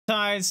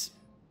Ties.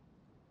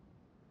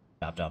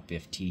 Chapter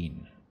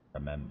 15.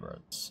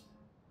 Remembrance.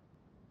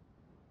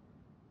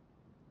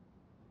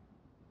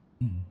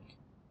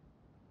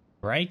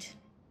 Right?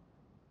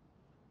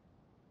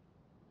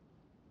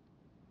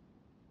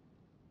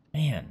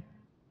 Man.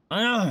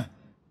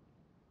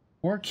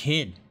 Poor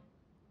kid.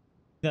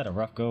 He had a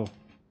rough go.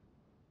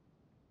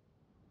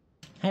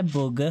 Hi,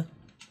 Booger.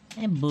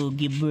 Hi,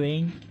 Boogie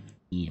Brain.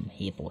 Eat him,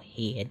 hippo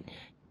head.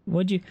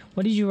 What did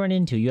you run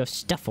into? You have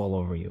stuff all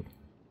over you.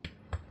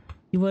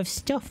 You have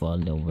stuff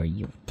all over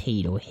you,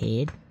 potato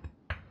head.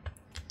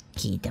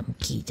 Get him,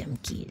 get him,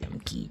 get him,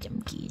 get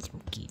him, get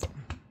him, get him.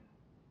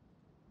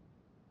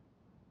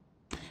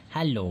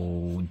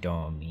 Hello,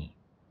 dummy.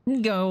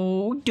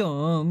 Go,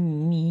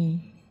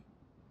 dummy.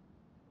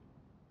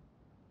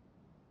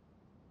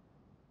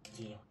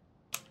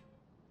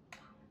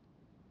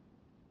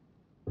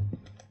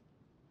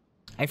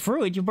 I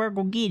threw it, you better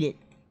go get it.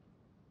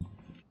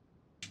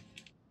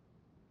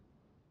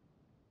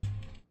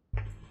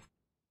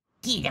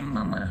 Get him,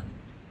 mama.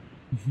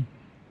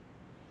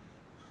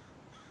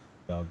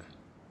 Dog.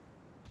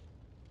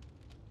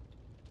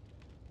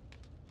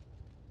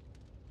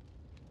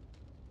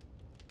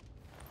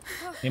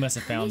 They must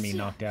have found me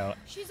knocked out.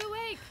 She's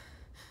awake.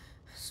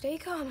 Stay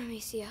calm,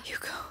 Amicia. You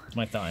go. That's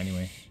my thought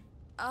anyway.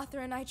 Arthur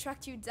and I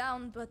tracked you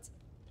down, but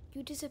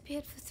You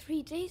disappeared for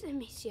 3 days,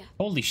 Amicia.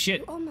 Holy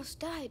shit. You almost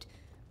died.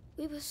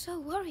 We were so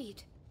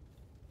worried.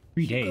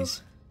 3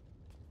 days.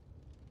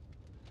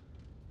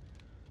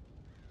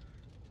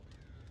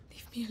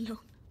 leave me alone.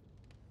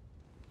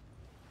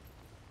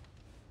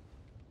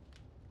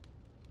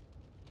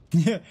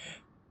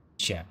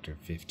 Chapter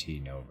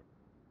 15 over.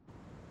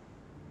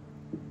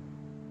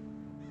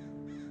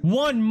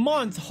 1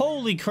 month!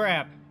 Holy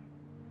crap!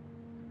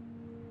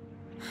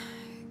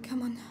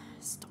 Come on,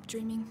 stop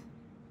dreaming.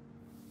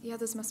 The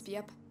others must be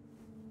up.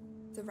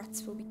 The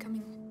rats will be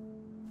coming.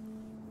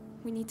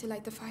 We need to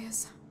light the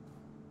fires.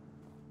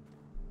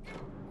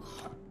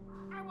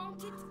 I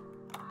want it.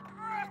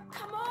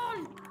 Come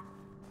on.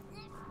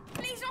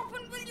 Please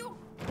open, will you?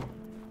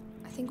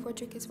 I think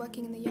Roderick is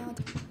working in the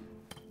yard.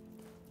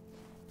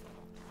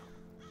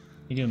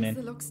 You doing, Is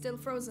the man? lock still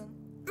frozen?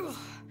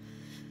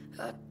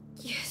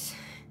 Yes.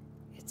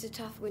 It's a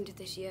tough winter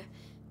this year.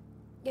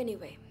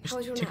 Anyway, how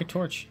was your Take a nap?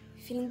 torch.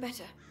 Feeling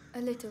better? A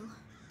little.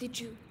 Did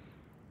you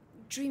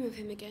dream of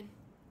him again?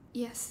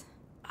 Yes.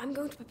 I'm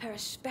going to prepare a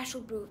special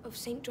brew of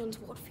St. John's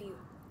wort for you.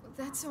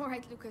 That's all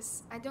right,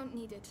 Lucas. I don't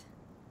need it.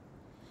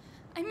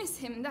 I miss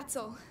him, that's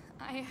all.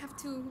 I have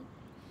to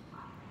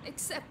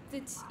accept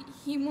that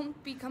he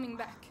won't be coming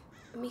back.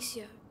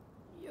 Amicia,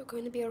 you're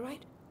going to be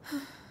alright?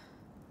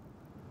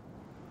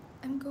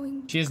 I'm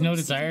going She has to no go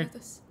see the desire.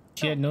 others.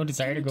 She had no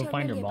desire to Can you go tell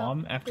find her Millie about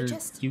mom the after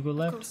jest? Hugo Of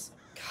left. course.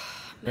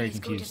 Very Mary's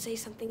going to confused. say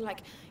something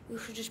like, you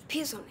should just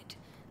piss on it.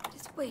 But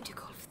it's way too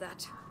cold for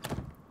that.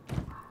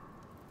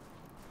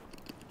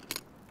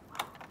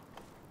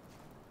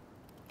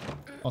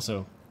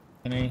 Also,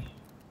 can I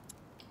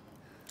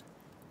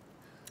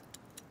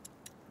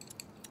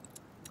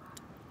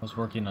was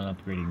working on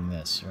upgrading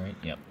this, right?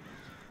 Yep.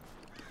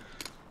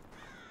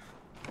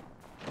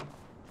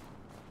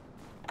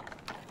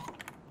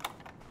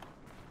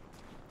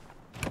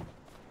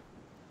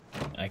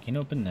 I can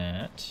open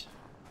that.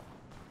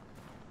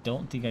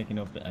 Don't think I can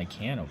open. I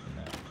can open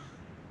that.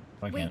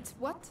 Oh, I Wait, can't.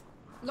 what?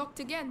 Locked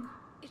again?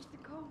 It's the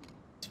cold.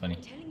 It's funny.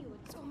 I'm telling you,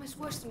 it's almost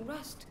worse than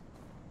rust.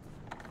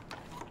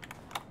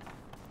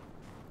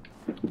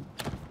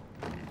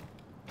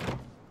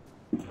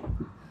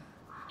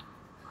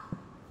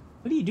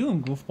 What are you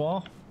doing,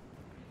 goofball?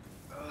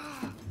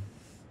 I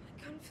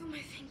can't feel my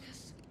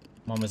fingers.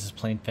 Mom is just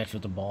playing fetch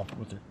with the ball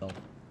with herself.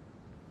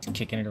 Just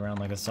kicking it around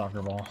like a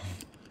soccer ball.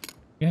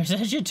 You're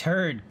such a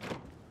turd.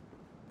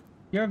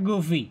 You're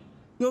goofy.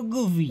 You're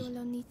goofy. You'll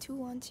only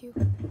 2, aren't you?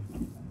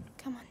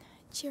 Come on,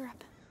 cheer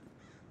up.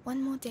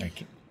 One more day.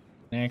 Can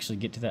I actually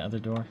get to that other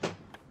door?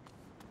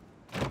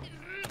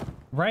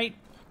 Right?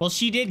 Well,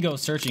 she did go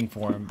searching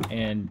for him,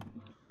 and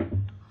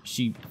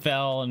she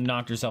fell and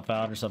knocked herself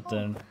out or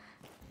something.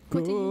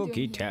 What are you doing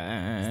Cookie here? It's the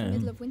time.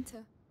 middle of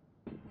winter.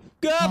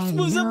 Gops,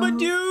 what's up, my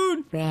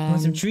dude?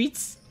 Want some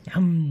treats?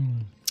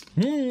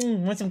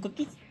 Want some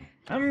cookies?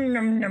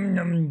 Nom, nom,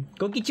 nom.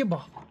 Go get your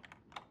ball.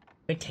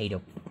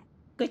 Potato.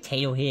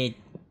 Potato head.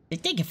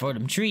 Thank you for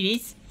them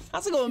treaties.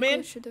 How's it going, I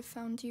man? should have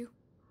found you.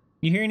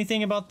 You hear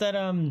anything about that,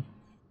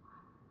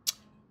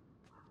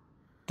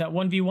 that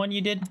 1v1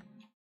 you did?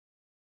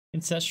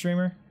 Incest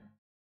streamer?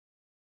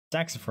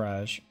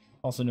 Saxifrage,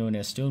 also known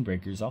as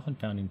stonebreaker, is often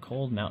found in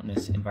cold,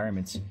 mountainous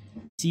environments,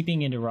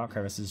 seeping into rock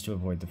crevices to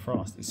avoid the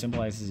frost. It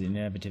symbolizes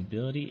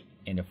inevitability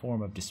and a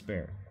form of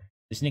despair.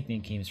 This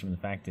nickname came from the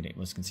fact that it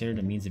was considered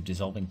a means of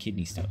dissolving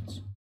kidney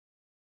stones.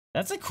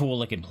 That's a cool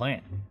looking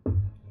plant. I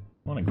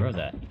want to grow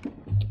that.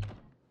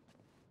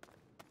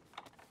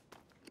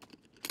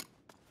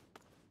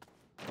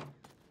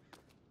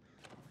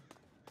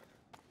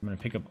 I'm going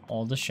to pick up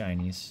all the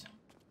shinies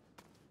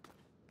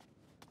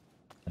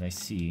that I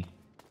see.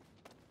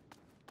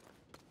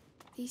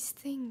 These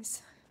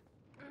things.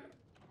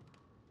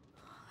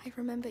 I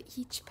remember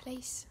each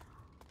place,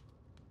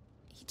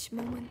 each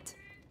moment.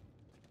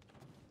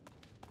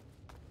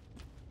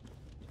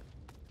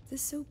 The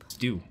soup.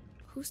 Stew.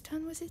 Whose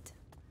turn was it?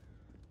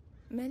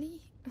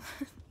 Melly?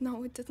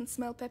 No, it doesn't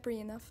smell peppery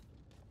enough.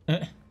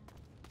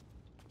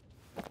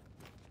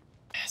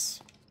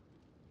 Yes.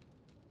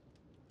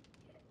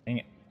 Dang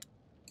it.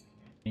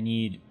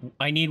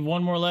 I need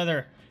one more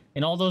leather.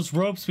 And all those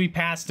ropes we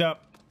passed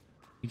up.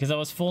 Because I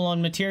was full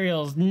on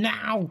materials.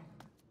 Now!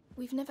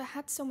 We've never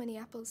had so many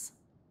apples.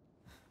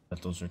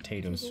 But those are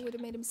potatoes. Hugo would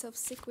have made himself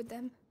sick with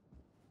them.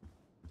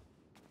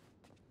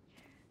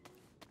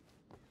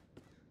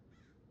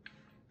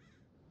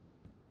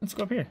 Let's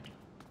go up here.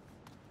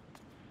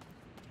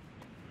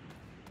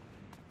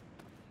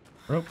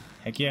 Rope.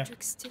 Heck yeah.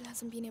 Patrick still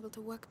hasn't been able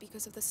to work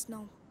because of the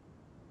snow.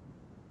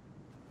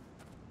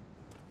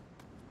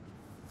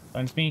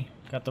 Finds me.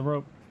 Got the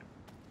rope.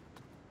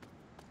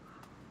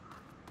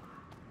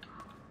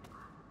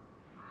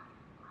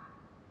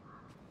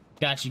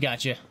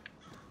 Gotcha.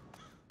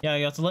 Yeah,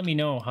 you have to let me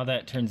know how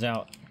that turns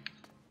out.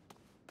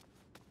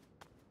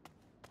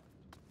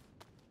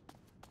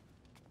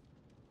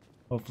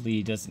 Hopefully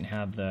he doesn't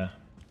have the...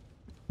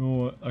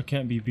 Oh, I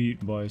can't be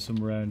beaten by some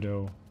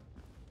rando.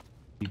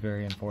 Be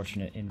very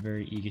unfortunate and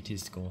very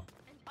egotistical.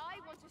 And I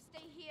want to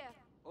stay here.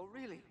 Oh,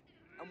 really?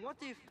 And what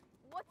if...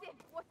 What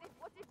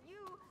if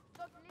you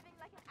start living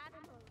like an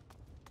animal?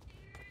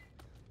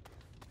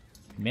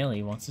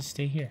 Millie wants to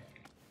stay here.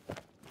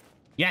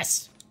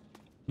 Yes!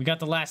 We got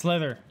the last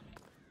leather.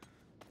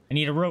 I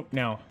need a rope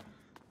now.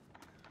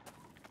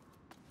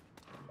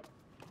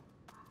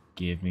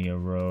 Give me a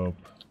rope.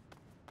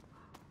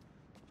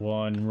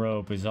 One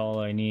rope is all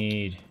I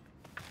need.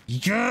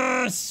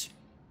 Yes!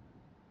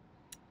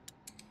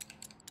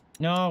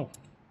 No!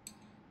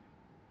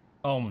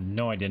 Oh,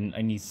 no, I didn't.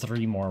 I need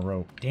 3 more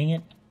rope. Dang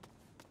it.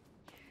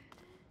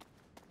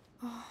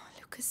 Oh,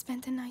 Lucas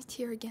spent the night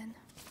here again.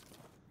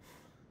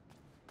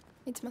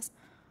 It must...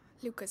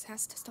 Lucas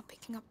has to stop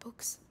picking up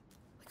books.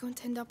 We're going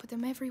to end up with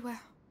them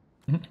everywhere.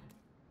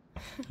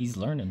 He's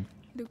learning.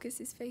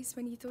 Lucas's face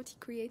when he thought he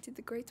created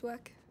the great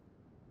work.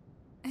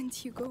 And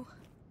Hugo.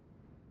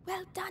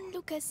 Well done,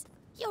 Lucas.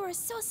 You're a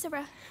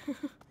sorcerer.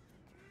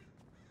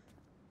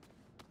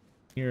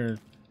 Here,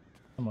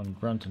 someone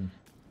grunting.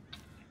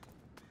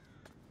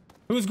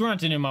 Who's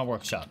grunting in my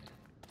workshop?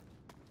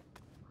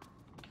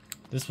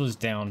 This was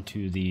down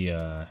to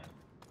the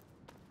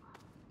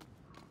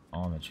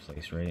homage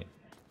place, right?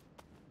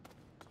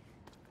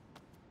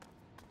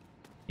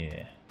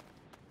 Yeah.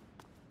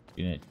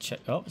 Gonna check.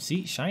 Oh,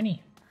 see,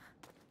 shiny.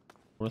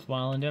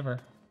 Worthwhile endeavor.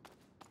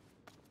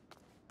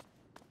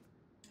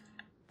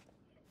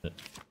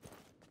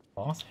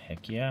 Boss,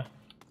 heck yeah.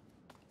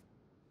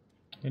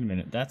 Wait a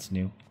minute, that's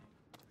new.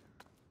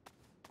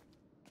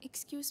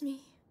 Excuse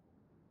me.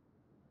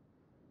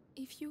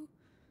 If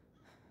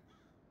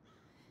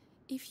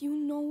you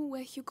know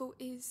where Hugo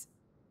is,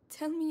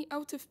 tell me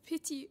out of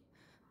pity.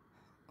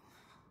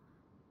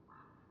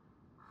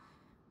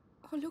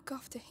 Or look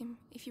after him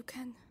if you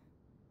can.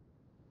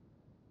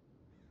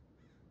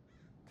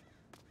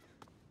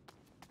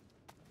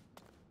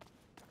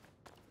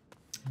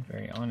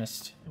 Very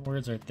honest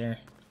words right there.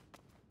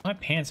 My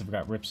pants have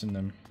got rips in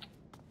them.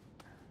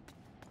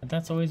 But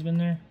that's always been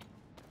there.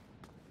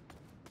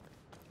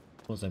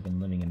 I suppose I've been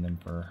living in them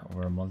for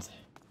over a month.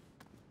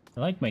 I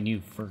like my new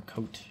fur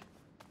coat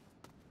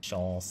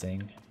shawl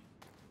thing.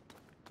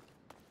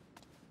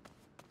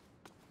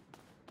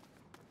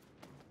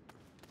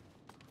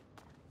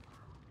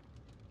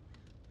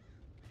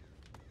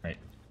 Right.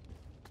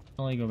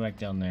 I'll only go back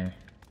down there.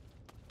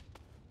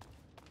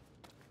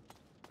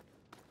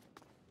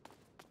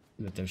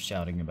 See what they're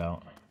shouting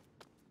about.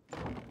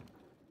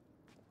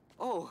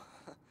 Oh,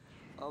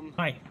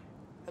 Hi.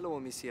 hello,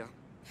 Amicia.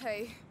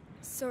 Hey,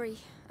 sorry,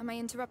 am I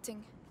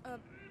interrupting?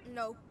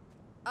 No.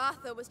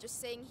 Arthur was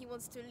just saying he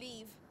wants to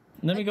leave.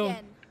 Let me go.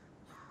 Again.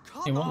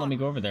 Come They won't let on. me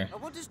go over there. I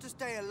want us to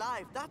stay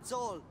alive, that's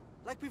all.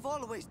 Like we've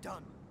always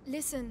done.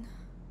 Listen,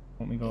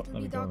 Won't me go? it'll Let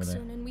be me go dark over there.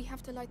 soon and we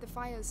have to light the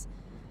fires.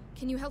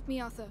 Can you help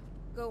me, Arthur?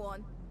 Go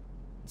on.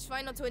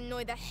 Try not to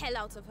annoy the hell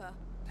out of her.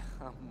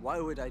 Why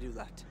would I do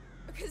that?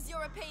 Because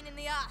you're a pain in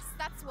the ass,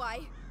 that's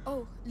why.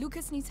 Oh,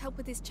 Lucas needs help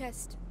with his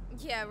chest.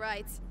 Yeah,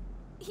 right.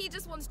 He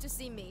just wants to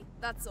see me,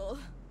 that's all.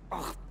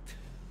 Oh.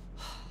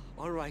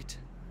 All right.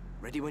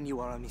 Ready when you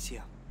are,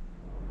 Amicia.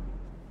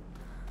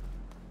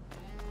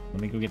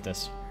 Let me go get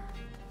this.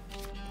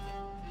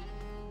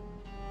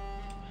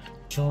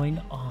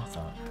 Join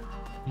Arthur.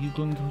 You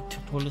going to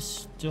pull a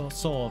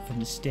sword from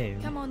the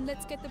stone? Come on,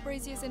 let's get the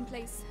braziers in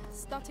place.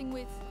 Starting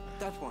with...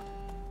 That one.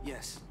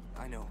 Yes,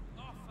 I know.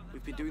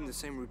 We've been doing the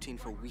same routine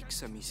for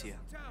weeks, Amicia.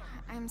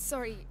 I'm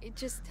sorry, it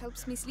just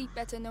helps me sleep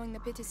better knowing the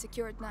pit is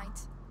secure at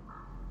night.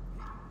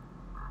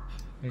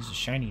 There's a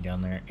shiny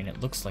down there, and it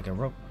looks like a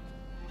rope.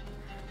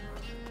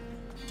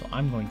 So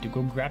I'm going to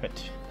go grab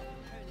it.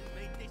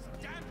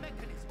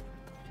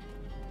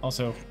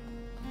 Also,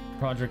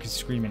 Roderick is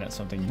screaming at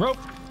something. Rope!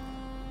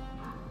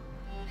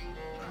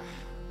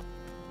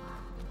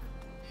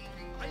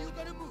 Are you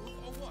gonna move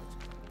or what?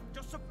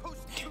 You're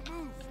supposed to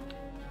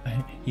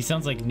He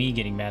sounds like me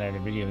getting mad at a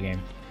video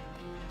game.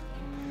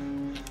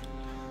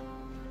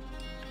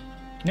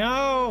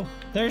 No!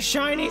 There's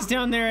shinies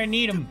down there, I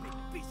need them.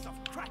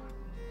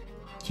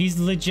 He's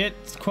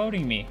legit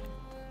quoting me.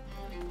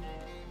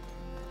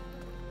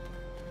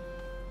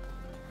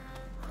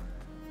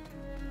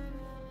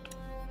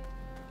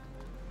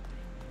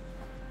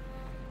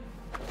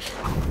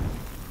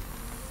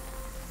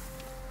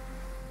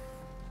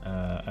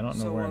 I don't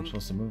know where I'm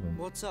supposed to move him.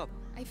 What's up?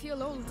 I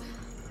feel old.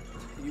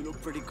 You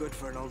look pretty good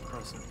for an old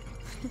person.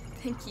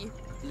 Thank you.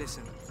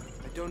 Listen,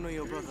 I don't know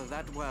your brother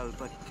that well,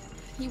 but...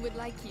 He would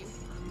like you.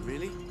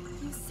 Really?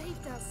 You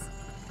saved us.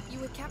 You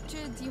were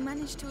captured, you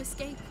managed to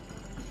escape.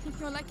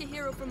 You're like a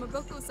hero from a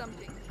book or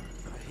something.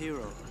 A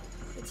hero?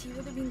 But he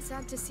would have been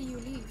sad to see you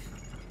leave.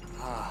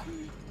 Ah.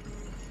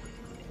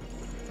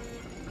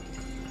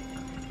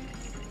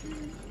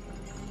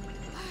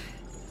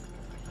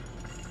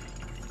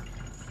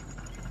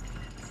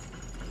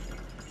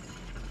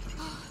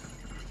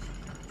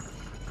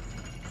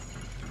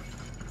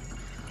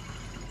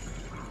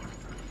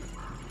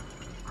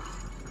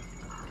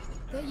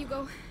 There you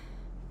go.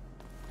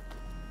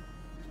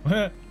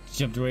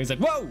 Jumped away, he's like,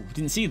 whoa!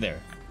 Didn't see you there.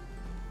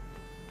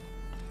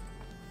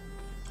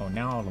 Oh,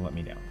 now it'll let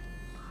me down.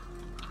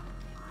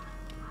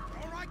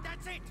 Alright,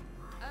 that's it.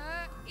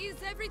 Is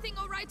everything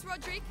alright,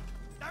 Roderick?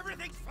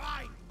 Everything's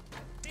fine.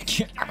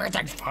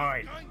 Everything's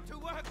fine. Going to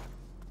work.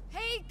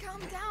 Hey, calm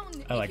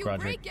down. I like if you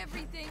Roderick. break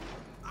everything.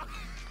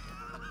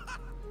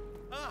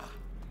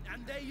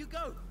 And there you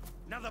go.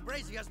 Now the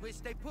braziers will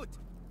stay put.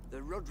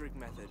 The Roderick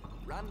method.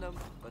 Random,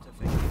 but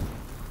effective.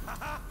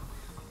 Haha.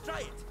 Try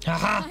it.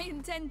 Haha! I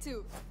intend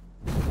to.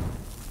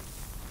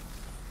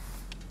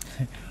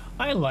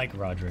 I like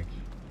Roderick.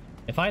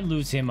 If I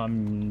lose him,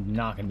 I'm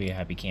not gonna be a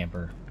happy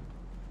camper.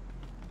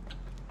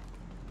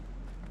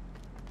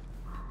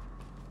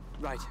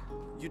 Right.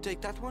 You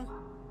take that one.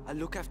 I'll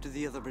look after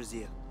the other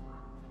brazier.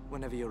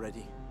 Whenever you're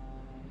ready.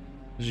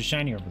 There's a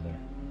shiny over there.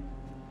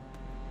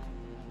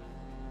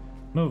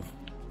 Move.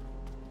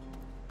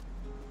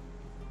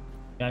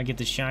 Gotta get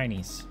the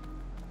shinies.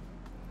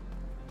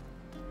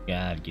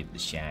 Gotta get the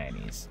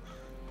shinies.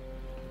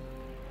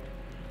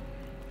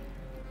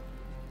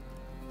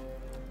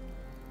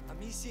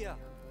 Amicia,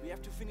 we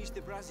have to finish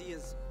the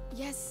braziers.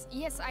 Yes,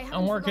 I haven't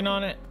I'm working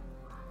forgotten. on it.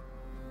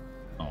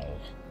 Oh.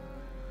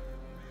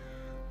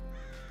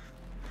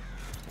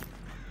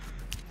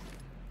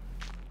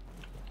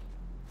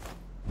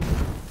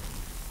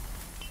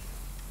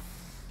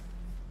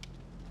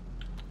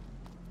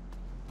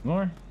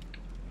 More?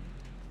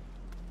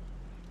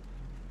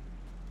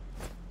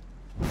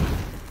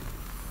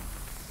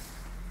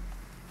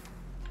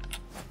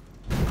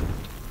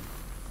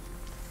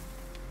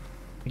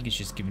 I think it's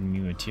just giving me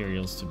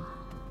materials to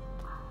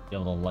be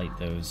able to light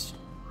those.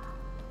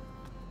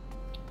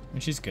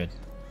 Which is good.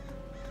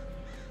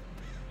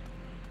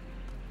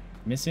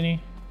 Miss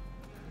any?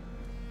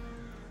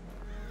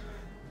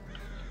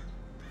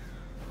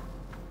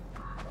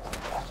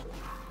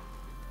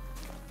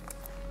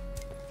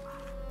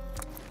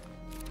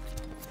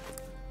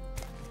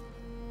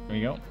 There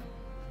we go.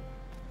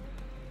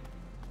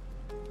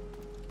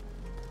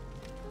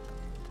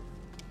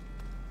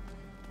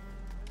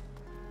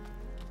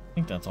 I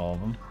think that's all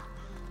of them.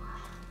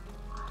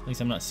 At least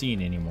I'm not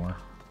seeing any more.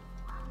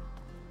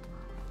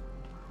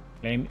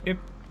 Name it.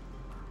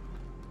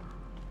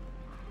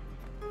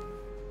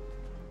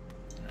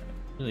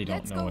 Really don't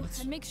Let's know go what it's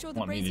and make sure the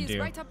want me to brazier is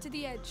do. right up to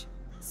the edge.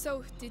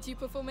 So, did you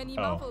perform any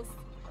Oh. marvels?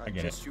 I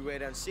get it. Just you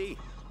wait and see.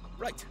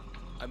 Right,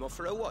 I'm off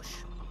for a wash.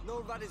 No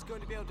rat is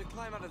going to be able to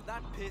climb out of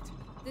that pit.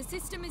 The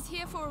system is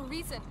here for a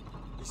reason.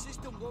 The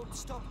system won't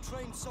stop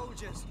trained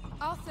soldiers.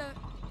 Arthur,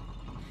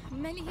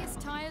 Melly is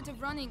tired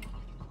of running.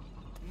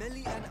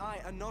 Melly and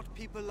I are not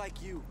people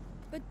like you.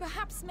 But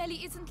perhaps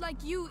Melly isn't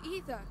like you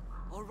either.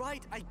 All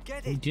right, I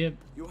get Hey, it. Jib.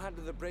 You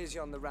handle the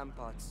brazier on the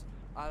ramparts.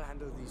 I'll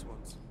handle these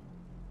ones.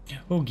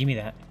 Oh, give me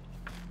that.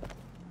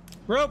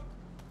 Rope!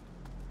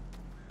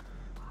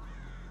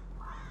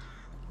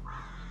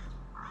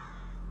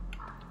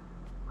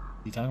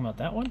 Is he talking about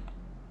that one?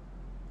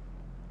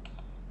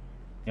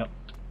 Yep.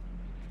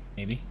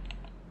 Maybe.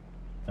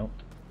 Nope.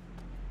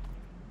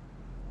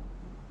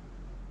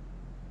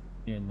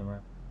 Yeah, in the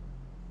map.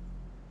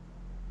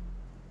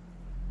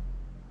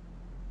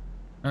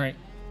 Alright.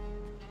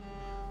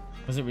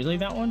 Was it really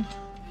that one?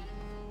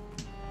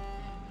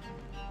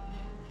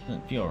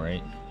 Doesn't feel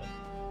right.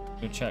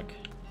 Go check.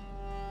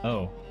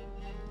 Oh.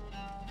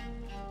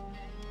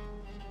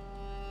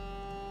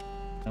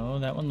 Oh,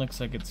 that one looks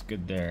like it's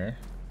good there.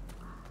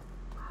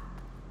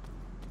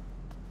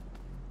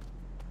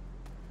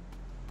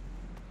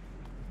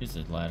 Here's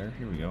a ladder.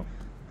 Here we go.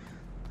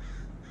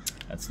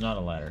 That's not a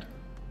ladder.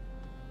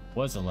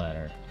 Was a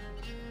ladder.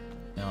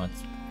 Now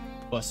it's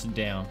busted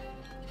down.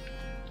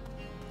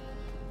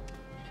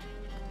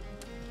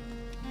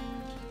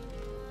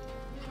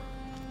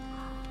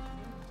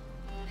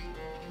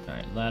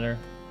 Alright, ladder.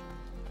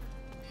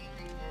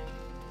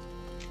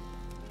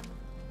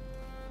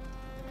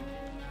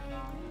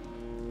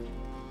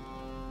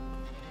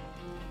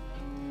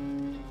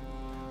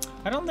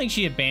 I don't think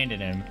she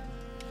abandoned him.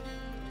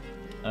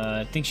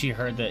 I think she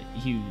heard that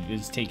he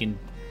was taken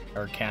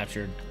or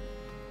captured,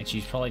 and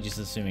she's probably just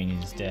assuming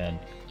he's dead.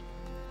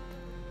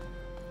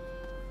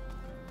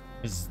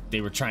 Because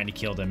they were trying to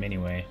kill them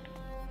anyway.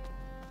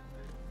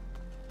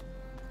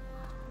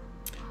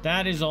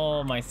 That is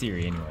all my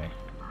theory anyway.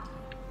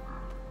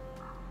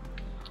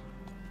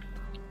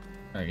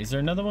 Alright, is there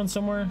another one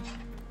somewhere?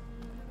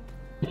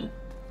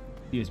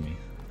 Excuse me.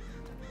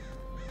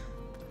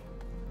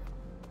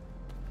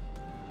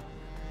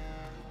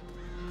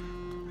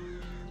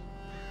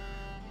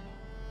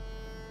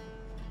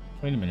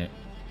 Wait a minute.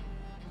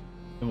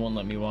 It won't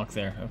let me walk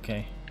there.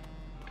 Okay.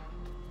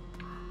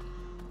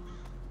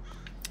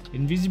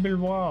 Invisible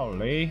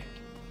wall, eh?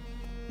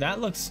 That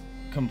looks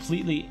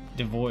completely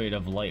devoid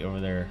of light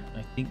over there.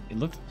 I think it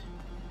looked...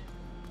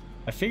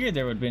 I figured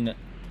there would have been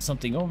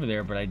something over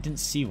there, but I didn't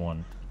see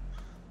one.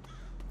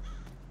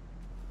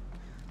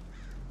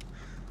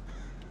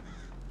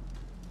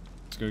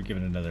 Let's go give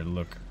it another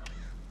look.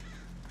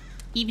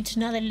 Give it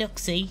another look,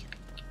 see?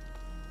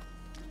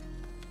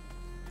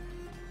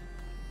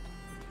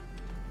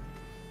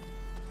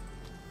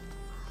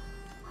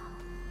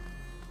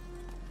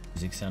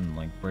 Music sounding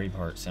like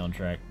Braveheart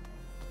soundtrack.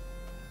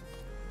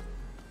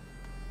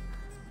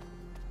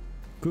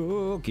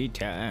 Cookie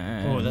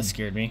time. Oh, that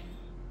scared me.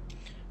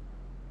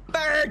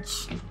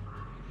 Birch!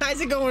 How's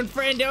it going,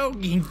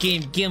 friendo?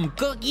 Give him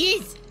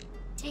cookies?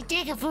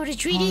 Take a photo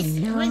treaties.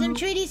 Hello, Want them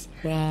treaties?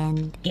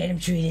 Friend. Get them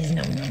treaties.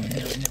 No.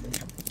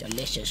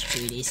 Delicious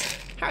treaties.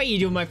 How are you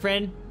doing, my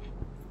friend?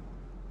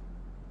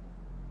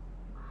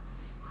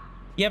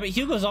 Yeah, but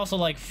Hugo's also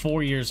like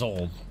 4 years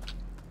old.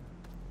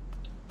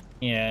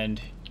 And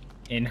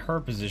in her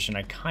position,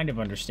 I kind of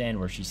understand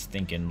where she's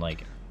thinking,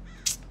 like,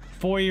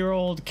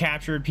 4-year-old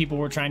captured, people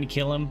were trying to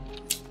kill him.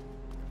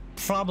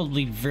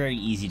 Probably very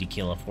easy to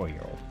kill a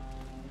 4-year-old.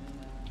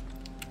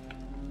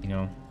 You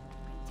know?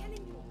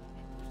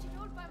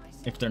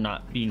 If they're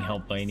not being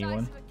helped by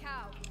anyone.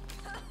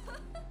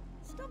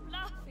 Stop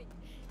laughing.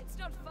 It's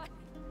not funny.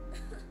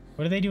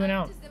 What are they doing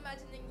out? Just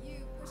imagining you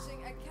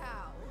pushing a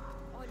cow.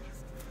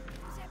 Honest.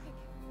 It's epic.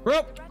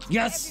 Rope! The rats are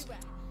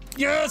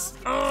Yes!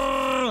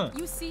 everywhere. Yes!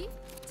 You see?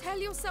 Tell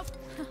yourself.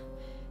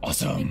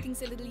 Awesome! Make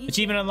things a little easier.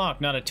 Achievement unlocked,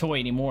 not a toy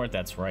anymore,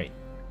 that's right.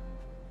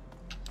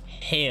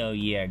 Hell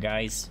yeah,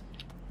 guys.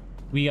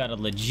 We got a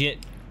legit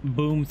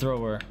boom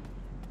thrower.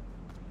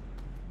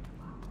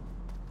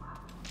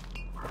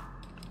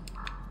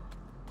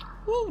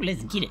 Woo,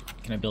 let's get it.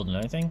 Can I build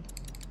another thing?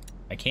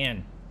 I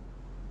can.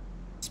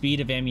 Speed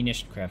of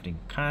ammunition crafting.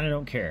 Kinda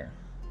don't care.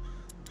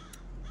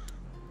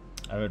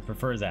 I would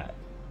prefer that.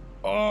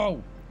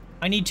 Oh!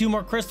 I need 2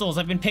 more crystals.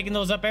 I've been picking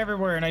those up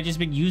everywhere and I've just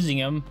been using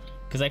them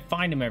because I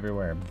find them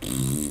everywhere.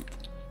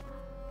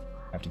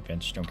 Crafting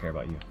bench, don't care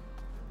about you.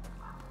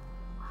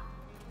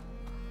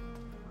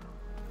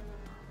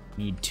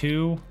 Need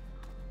 2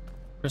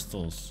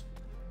 crystals.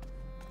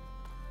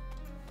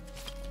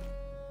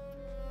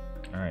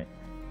 Alright.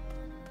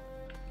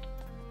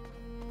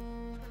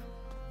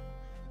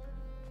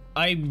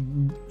 I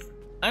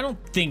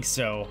don't think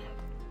so.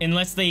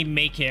 Unless they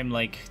make him,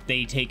 like,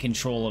 they take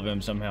control of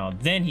him somehow.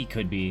 Then he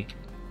could be.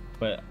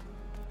 But,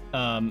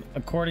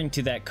 according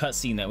to that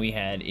cutscene that we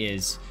had,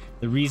 is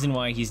the reason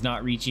why he's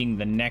not reaching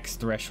the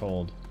next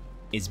threshold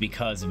is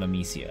because of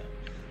Amicia.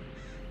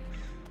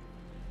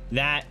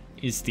 That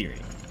is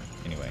theory.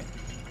 Anyway.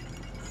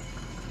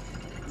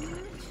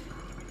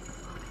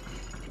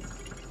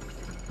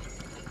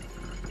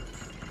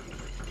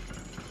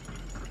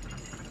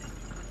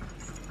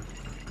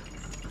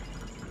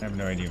 I have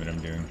no idea what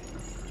I'm doing.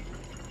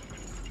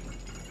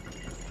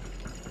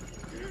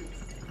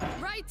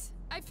 Right,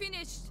 I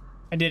finished.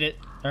 I did it.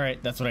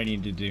 Alright, that's what I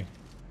needed to do.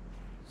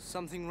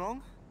 Something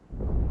wrong?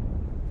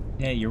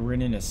 Yeah, you're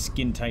in a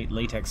skin-tight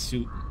latex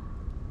suit.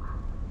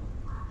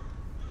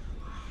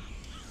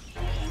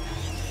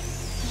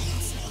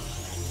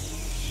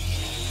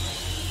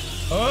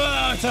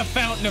 Oh, it's a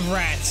fountain of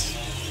rats.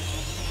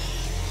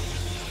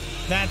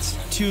 That's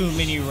too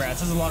many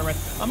rats. That's a lot of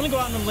rats. I'm gonna go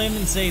out on a limb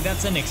and say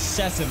that's an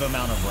excessive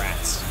amount of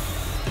rats.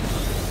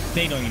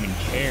 They don't even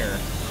care.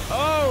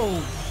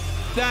 Oh,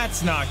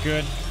 that's not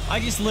good. I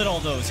just lit all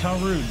those. How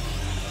rude.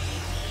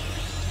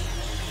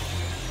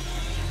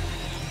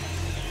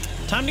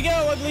 Time to go,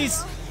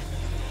 uglies.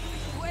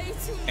 Way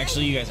too late.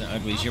 Actually, you guys aren't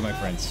uglies. You're my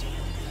friends.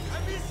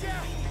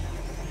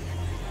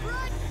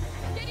 Run!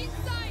 Get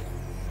inside!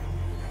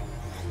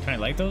 Can I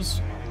light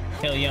those?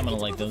 Hell yeah, I'm gonna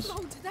light those.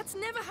 Overflowed. That's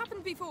never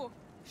happened before.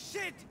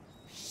 Shit!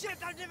 Shit,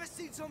 I've never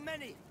seen so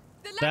many!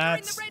 The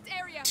ladder That's in the red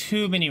area.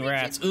 too many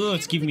rats. Ugh,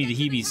 it's giving me the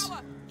heebies.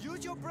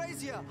 Use your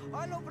brazier!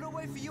 I'll open a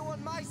way for you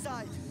on my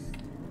side!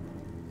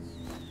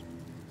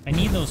 I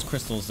need those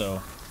crystals,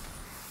 though.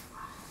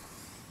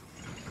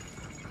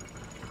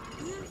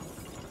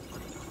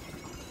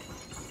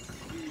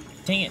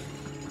 Dang it.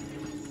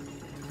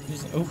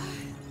 Oh.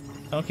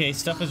 Okay,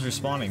 stuff is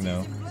respawning,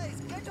 though.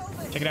 Blaze, get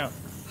over Check it out.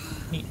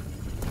 Neat.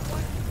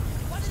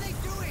 What are they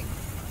doing?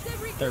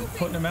 They're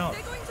putting them out.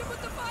 They're going to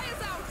put the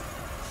fires out.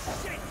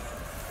 Shit!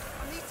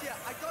 Amicia,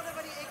 I don't have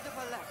any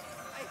igniter left.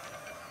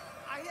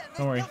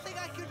 Don't worry. Nothing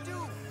I can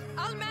do.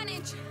 I'll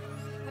manage.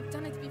 I've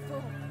done it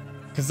before.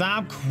 Cause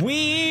I'm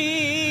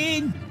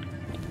queen.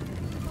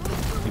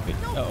 Stupid.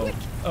 No, Uh-oh. quick.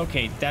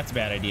 Okay, that's a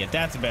bad idea.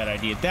 That's a bad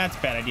idea. That's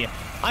a bad idea.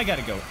 I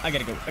gotta go. I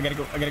gotta go. I gotta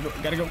go. I gotta go.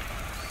 I gotta go.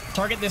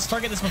 Target this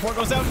before it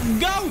goes out.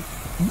 Go!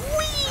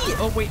 Whee!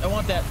 Oh wait, I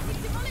want that.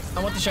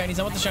 I want the shinies.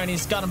 I want the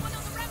shinies. Got him.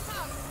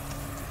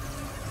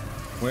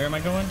 Where am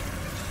I going?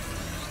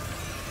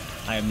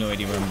 I have no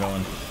idea where I'm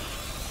going.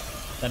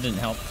 That didn't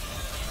help.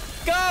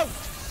 Go!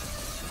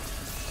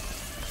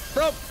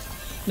 Rope!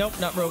 Nope,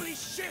 not rope. Holy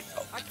shit! I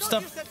thought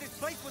Stuff. you said this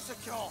place was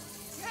secure.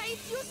 Yeah, it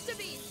used to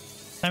be.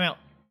 Time out.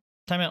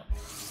 Time out.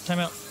 Time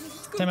out.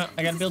 Good. Time out.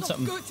 I gotta This build is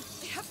something. not Good.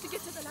 I have to get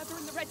to the ladder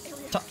in the red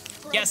area.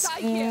 Yes. Die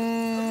here.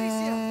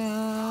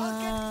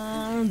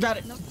 Got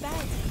it. Not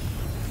bad.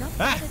 Not Ah.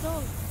 bad at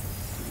all.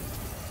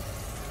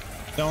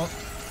 Don't.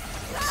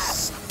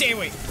 Stay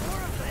away.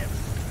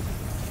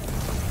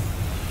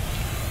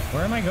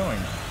 Where am I going?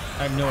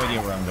 I have no idea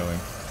where I'm going.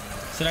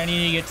 Said I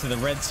need to get to the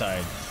red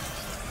side.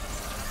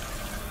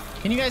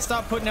 Can you guys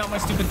stop putting out my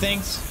stupid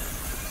things?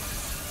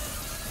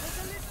 There's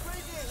a lit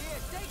brazier here.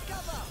 Take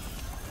cover.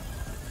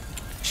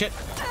 Shit.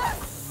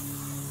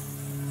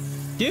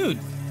 Dude,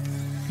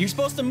 you're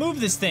supposed to move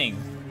this thing.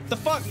 The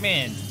fuck,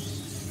 man?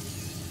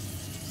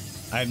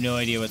 I have no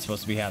idea what's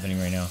supposed to be happening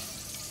right now.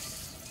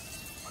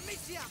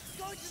 Amicia,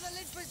 go to the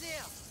lit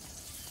brazier.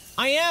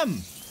 I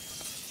am!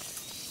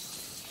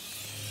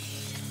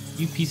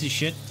 You piece of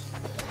shit.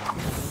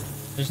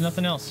 There's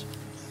nothing else.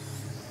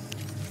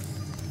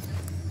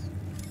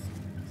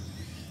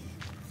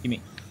 Give me.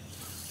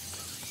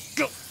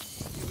 Go!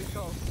 Here we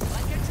go.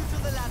 I'll get you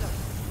to the ladder.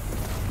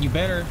 You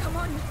better. Come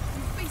on. You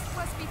faced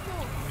us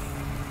before.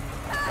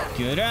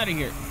 Get out of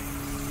here.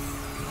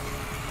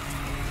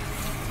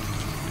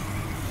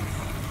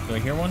 Do I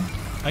hear one?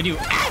 I do.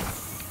 Ah!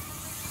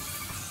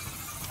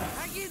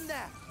 Hang in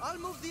there. I'll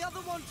move the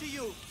other one to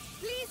you.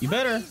 Please. You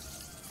better.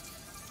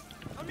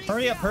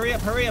 Hurry up, hurry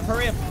up, hurry up,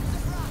 hurry up.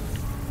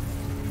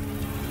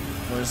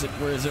 Where is it?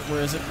 Where is it?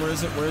 Where is it? Where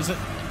is it? Where is it?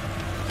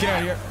 Get out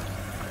of here.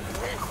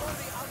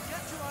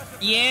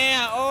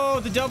 Yeah! Oh,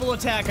 the double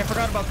attack. I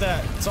forgot about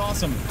that. It's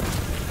awesome.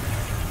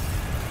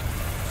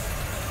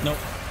 Nope.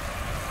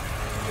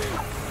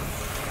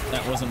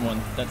 That wasn't one.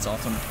 That's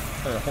awesome.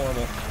 Or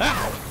horrible.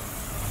 Ah!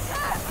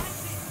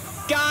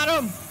 Got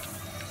him!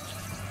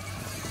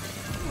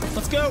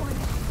 Let's go!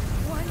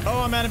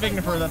 Oh, I'm out of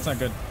Ignifer. That's not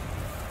good.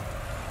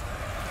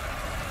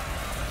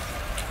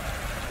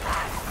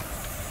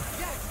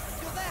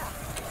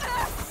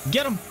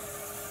 Get him!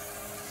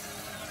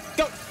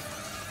 Go! At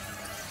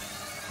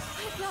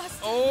last.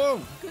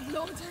 Oh! Good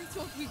lord, I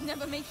thought we'd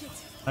never make it.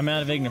 I'm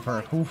out of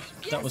Ignifer. Oof,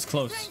 that was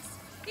close. Thanks.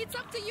 It's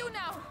up to you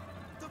now.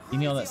 Give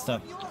me all that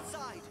stuff.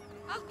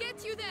 I'll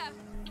get you there.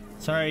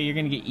 Sorry, you're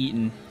gonna get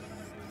eaten.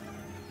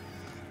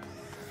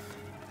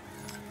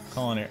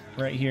 Calling it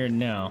right here and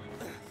now.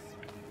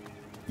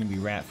 Gonna be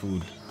rat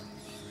food.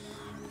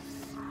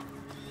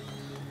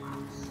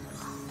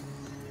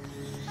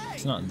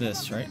 It's not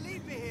this, right?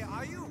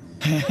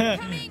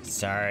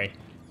 Sorry.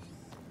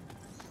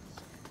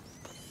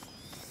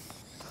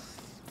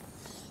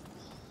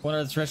 What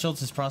are the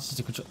thresholds this process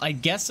to control? I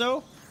guess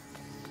so.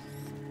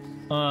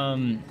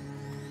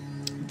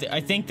 I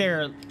think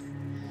they're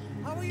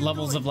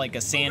levels of like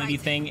a sanity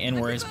thing and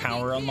where his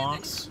power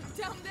unlocks,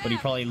 but he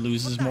probably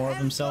loses more of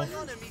himself.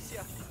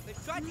 They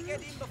tried to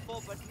get in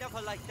before, but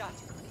never like that.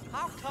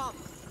 How come?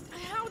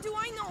 How do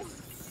I know?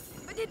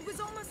 But it was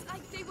almost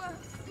like they were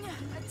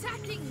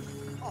attacking.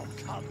 Oh,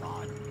 come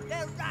on.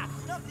 They're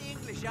rats, not the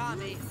English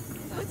army.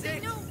 But they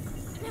know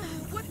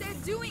what they're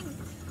doing.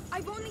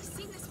 I've only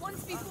seen this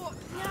once before.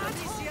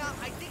 Alicia,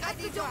 I think I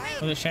need your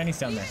help. Oh, there's shinies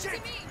down there. Leave it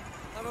to me.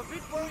 I'm a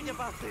bit worried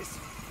about this.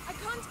 I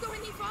can't go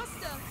any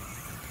faster.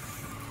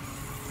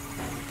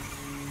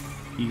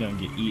 You're gonna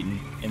get eaten,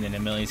 and then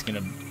Amelia's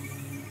gonna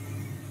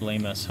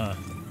blame us, huh?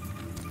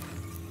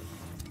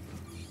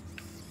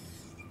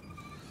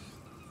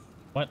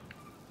 What?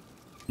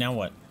 Now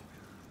what?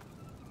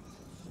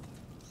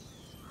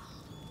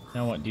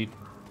 Now what, dude?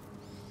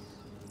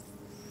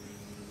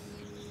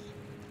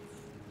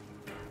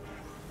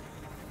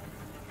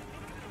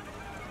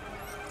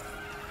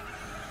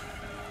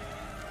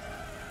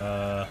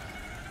 Are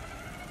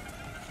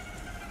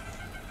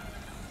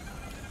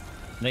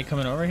they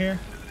coming over here?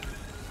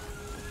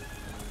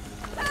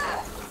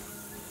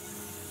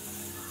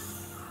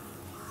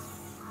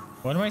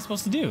 What am I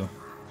supposed to do?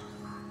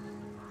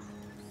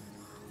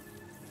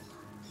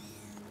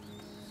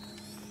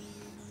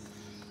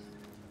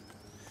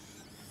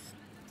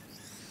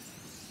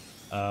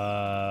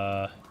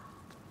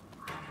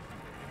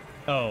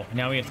 Oh,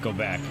 now we have to go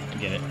back. I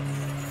get it.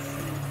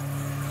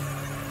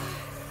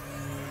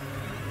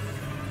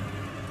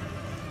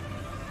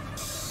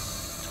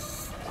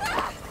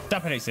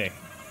 Stop it, I say.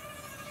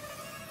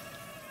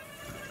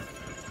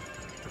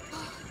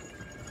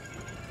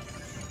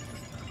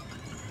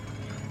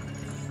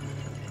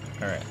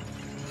 Alright.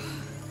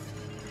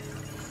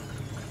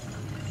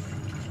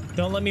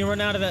 Don't let me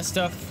run out of that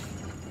stuff.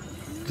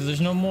 Because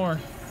there's no more.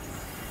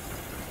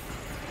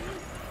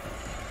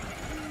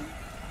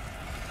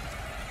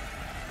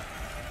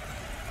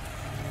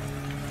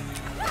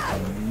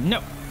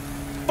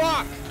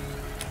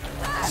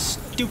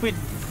 stupid.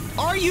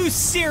 Are you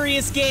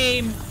serious,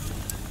 game?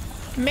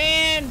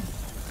 Man.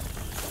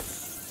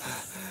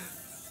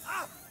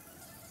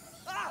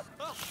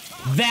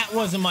 That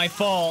wasn't my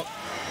fault.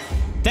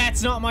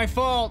 That's not my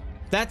fault.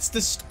 That's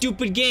the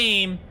stupid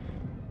game.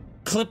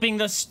 Clipping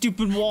the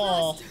stupid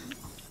wall.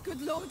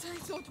 Good lord, I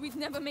thought we'd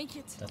never make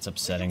it. That's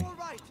upsetting. All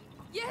right.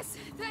 Yes,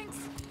 thanks.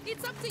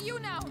 It's up to you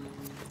now.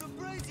 The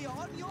brazier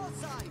on your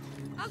side.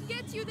 I'll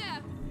get you there.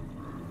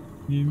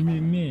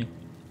 Me.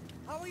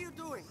 How are you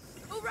doing?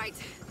 All right.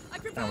 I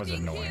That prefer was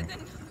being here annoying. than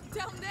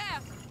down there.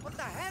 What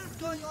the hell's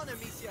going on,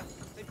 Amicia?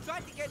 They've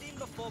tried to get in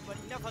before, but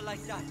never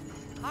like that.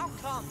 How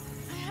come?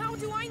 How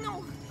do I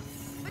know?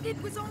 But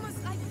it was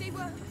almost like they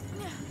were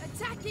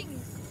attacking.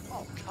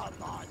 Oh, come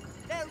on.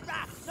 They're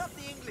rats, not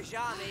the English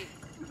army.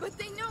 But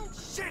they know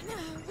Shit!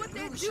 what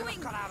they're You should have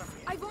doing. got out of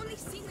here. I've only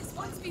seen this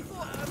once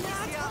before.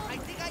 Amicia, I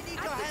think I need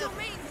At your the help.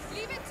 domain.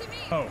 Leave it to me.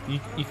 Oh,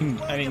 you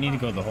can. I didn't need to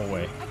go the whole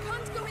way. I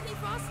can't go any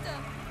faster.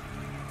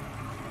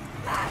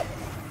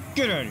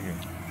 Get out of here.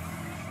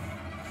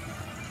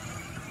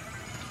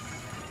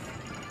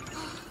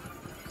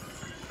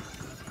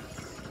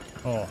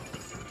 Oh,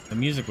 the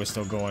music was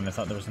still going. I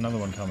thought there was another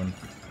one coming.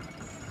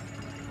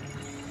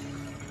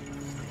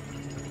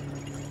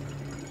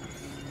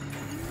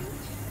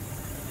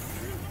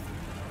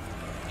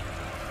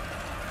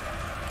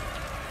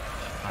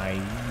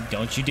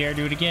 Don't you dare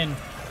do it again.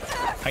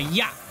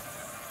 Hiya!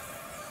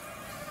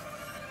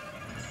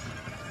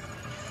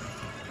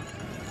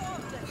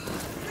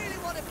 Really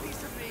want a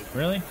piece of me?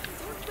 Really? I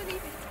don't believe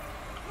it.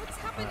 What's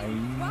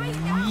happening? Why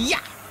now?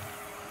 Yeah!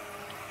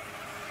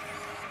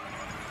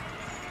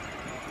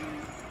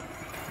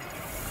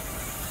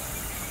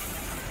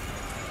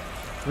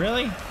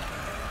 Really?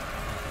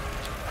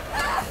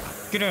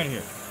 Get out of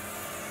here.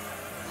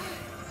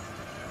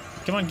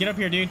 Come on, get up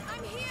here, dude.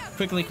 I'm here.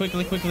 Quickly,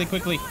 quickly, quickly,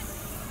 quickly.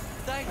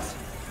 Thanks.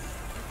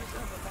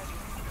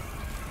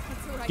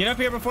 It's all right. Get up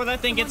here before that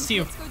thing Come gets on, to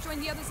you. Let's go join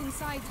the others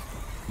inside.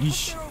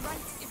 Yeesh. They're all right.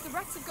 If the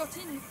rats have got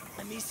in,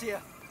 Amicia,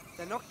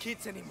 they're not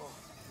kids anymore.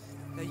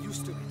 They're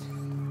used to it.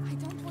 I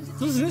don't want to.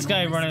 Listen to this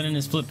guy running in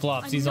his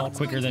flip-flops. I'm He's all not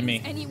quicker going to than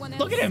lose me. anyone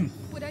Look at else. him.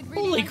 Would I really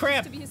Holy like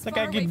crap. to be as That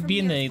far guy away could from be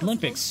in here the as possible?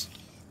 Olympics.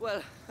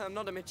 Well, I'm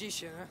not a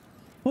magician, huh?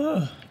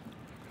 Whoa.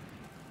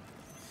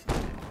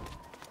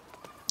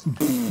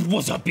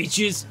 What's up,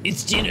 bitches?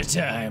 It's dinner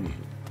time.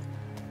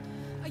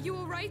 Are you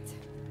all right?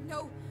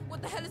 No.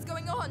 What the hell is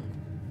going on?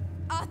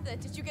 Arthur,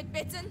 did you get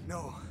bitten?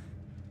 No.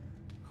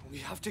 We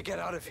have to get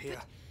out of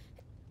here.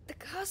 The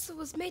castle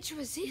was made to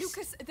resist.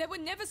 Lucas, there were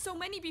never so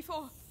many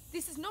before.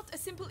 This is not a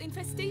simple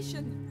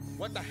infestation.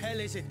 What the hell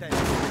is it then?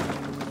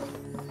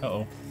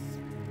 Uh-oh.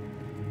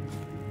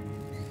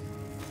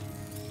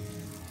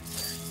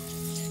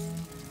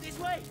 This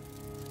way!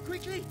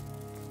 Quickly!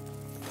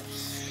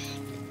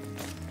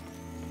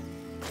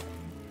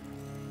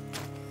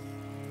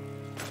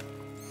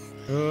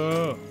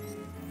 Oh.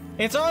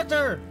 It's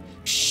Arthur!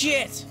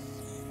 Shit!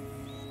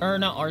 Or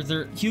not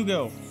Arthur,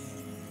 Hugo.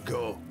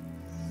 Go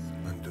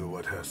and do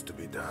what has to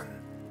be done.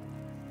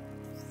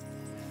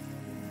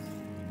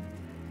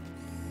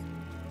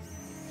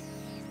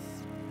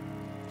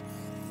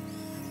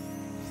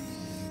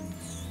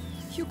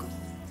 Hugo.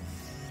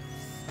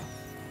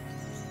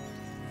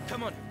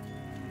 Come on.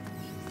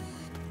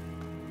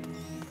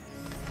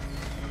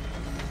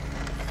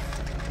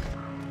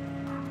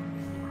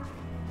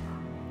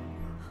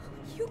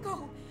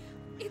 Hugo!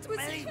 It was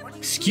him!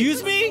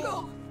 Excuse me?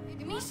 Hugo!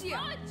 Amicia!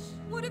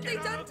 What have they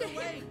done to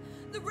him?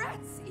 The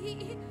rats!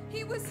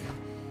 He was...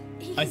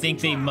 I think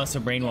they must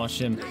have brainwashed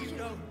him.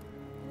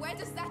 Where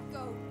does that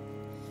go?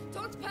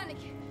 Don't panic.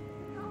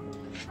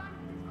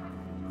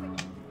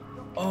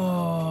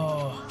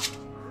 Oh.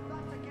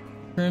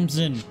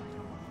 Crimson.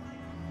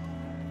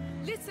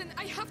 Listen,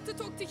 I have to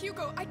talk to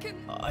Hugo. I can...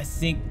 I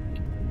think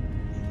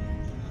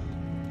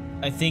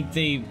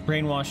they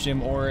brainwashed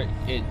him or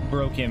it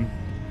broke him.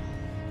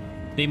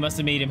 They must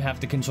have made him have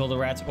to control the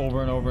rats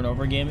over and over and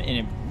over again,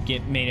 and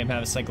it made him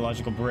have a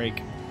psychological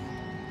break.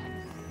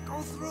 Go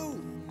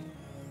through.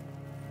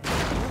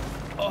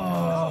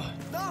 Oh.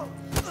 No.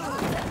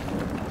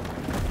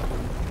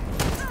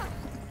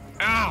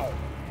 Ow.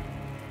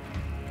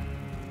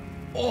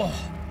 Oh.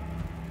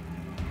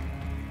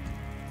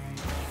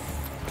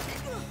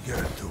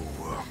 Get to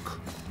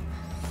work.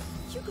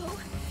 Hugo!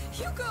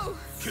 Hugo!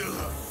 Kill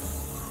her.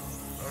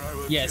 Or I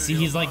will Yeah, kill see,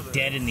 your he's like mother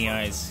dead and in the father.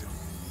 eyes.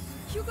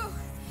 Hugo!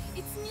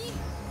 It's me!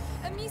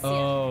 Amicia!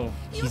 Oh,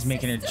 Your he's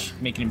making sister.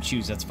 making him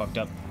choose. That's fucked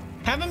up.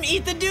 Have him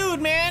eat the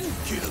dude, man.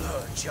 Kill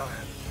her, child.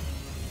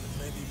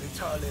 Maybe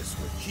Vitalis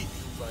will keep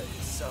you by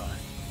his side.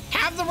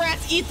 Have the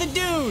rats eat the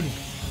dude.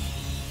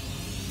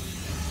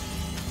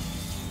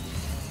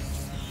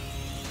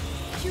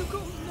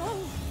 Hugo, no!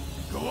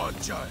 Go on,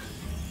 child.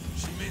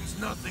 She means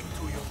nothing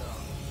to you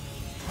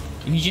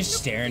now. And he's just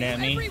staring at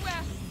me.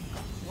 Everywhere!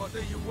 What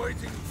are you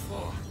waiting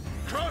for?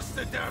 Cross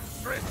the damn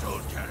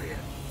threshold, carrier.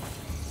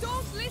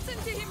 Don't listen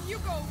to him,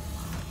 Hugo!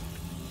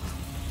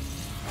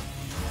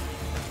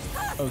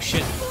 Oh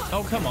shit.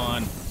 Oh, come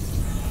on.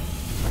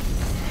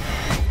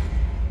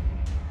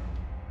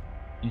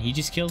 And And he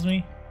just kills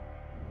me?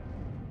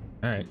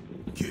 Alright.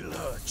 Kill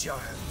her, child.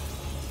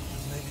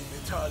 Maybe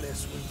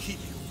Vitalis will keep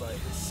you by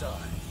his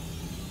side.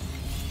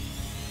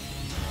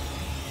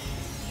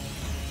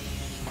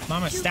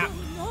 Mama, stop.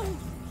 No.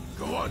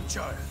 Go on,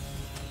 child.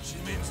 She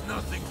means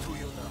nothing to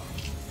you now.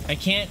 I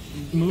can't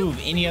move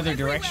any other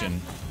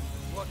direction.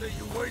 What are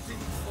you waiting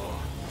for?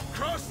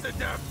 Cross the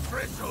damn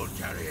threshold,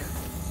 carrier.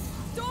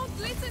 Don't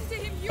listen to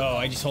him, Hugo. Oh,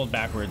 I just hold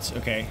backwards.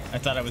 Okay. I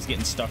thought I was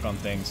getting stuck on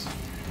things.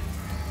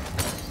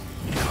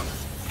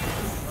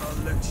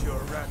 I'll let your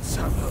rats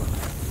have her.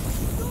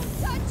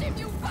 Don't touch him,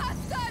 you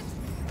bastard!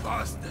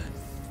 Bastard.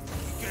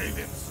 He gave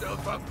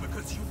himself up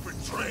because you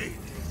betrayed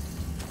him.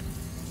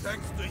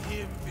 Thanks to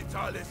him,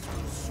 Vitalis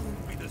will soon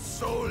be the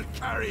sole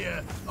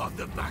carrier of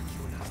the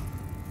macula.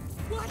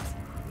 What?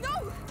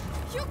 No!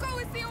 Hugo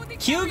is the only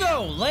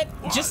Hugo,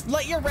 just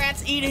let your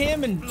rats eat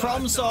him and problem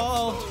Blood now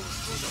solved.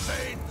 flows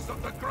through the veins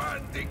of the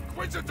Grand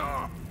Inquisitor.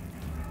 Oh,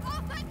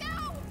 my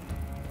God!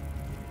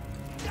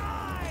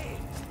 Die!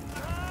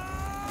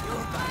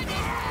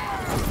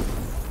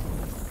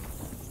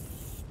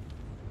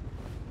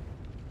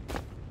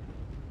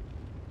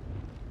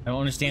 I don't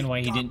understand why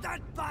he Stop didn't.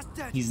 that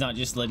bastard! He's not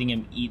just letting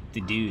him eat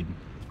the dude.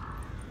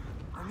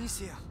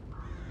 Amicia.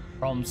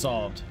 Problem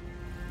solved.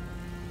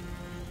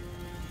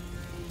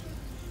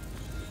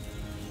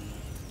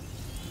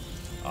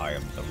 I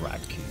am the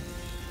Rat King.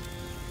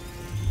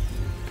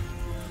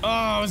 Oh,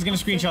 I was gonna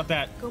screenshot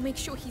that. Go make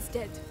sure he's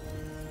dead.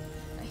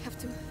 I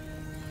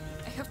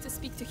have to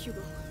speak to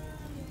Hugo.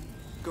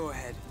 Go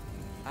ahead.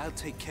 I'll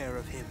take care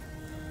of him.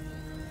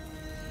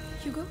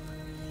 Hugo?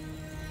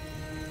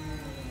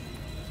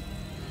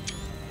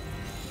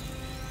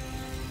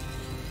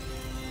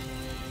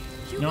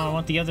 Hugo, No, I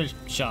want the other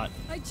shot.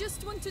 I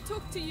just want to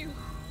talk to you.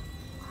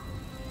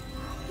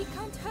 He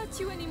can't hurt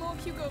you anymore,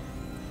 Hugo.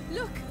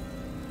 Look!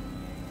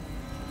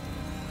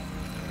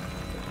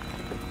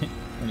 I'm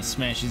gonna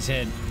smash his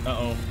head.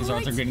 Uh-oh, is All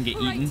Arthur right, gonna get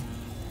all right. eaten?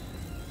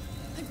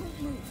 I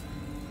won't move.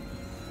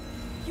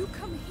 You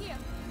come here.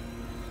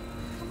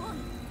 Come on.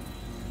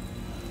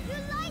 You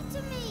lied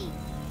to me!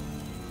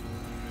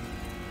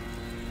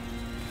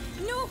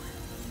 No!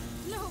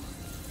 No!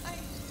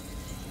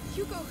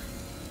 Hugo,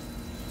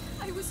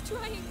 I was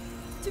trying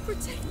to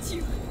protect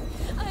you.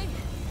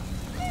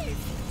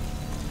 Please!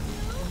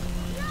 You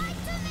lied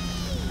to me!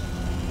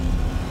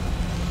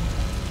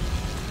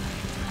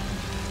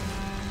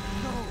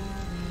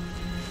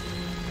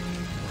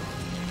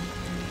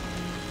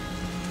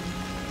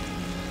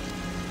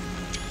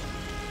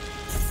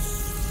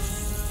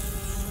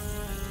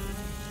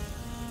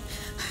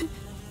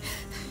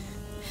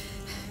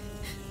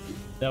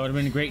 That would have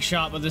been a great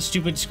shot, but the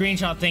stupid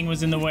screenshot thing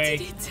was in the way.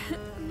 Did it.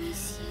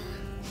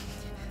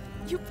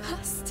 You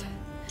passed.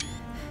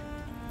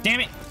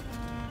 Damn it!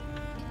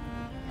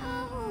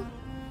 Oh.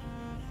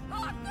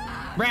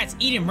 Rats,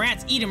 eat him!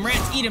 Rats, eat him!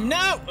 Rats, eat him!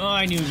 No! Oh,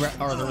 I knew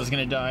Arthur was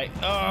gonna die.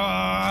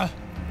 Ah!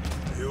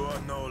 You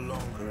are no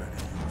longer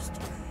any use to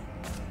me.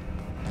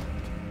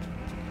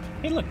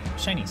 Hey, look,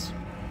 shinies.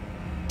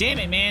 Damn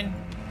it, man!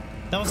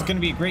 That was gonna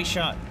be a great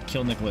shot.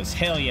 Kill Nicholas.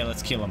 Hell yeah,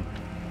 let's kill him.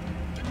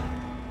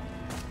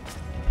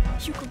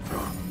 Hugo,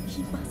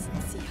 he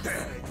mustn't see us.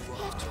 There you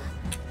are.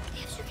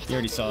 He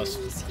already saw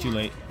us. Too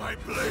late. My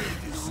blade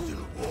is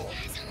still warm.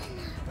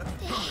 But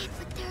they're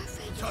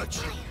afraid of Touch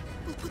fire. him.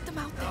 We'll put them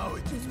out there. Now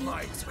it is We need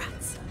my those turn.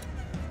 rats.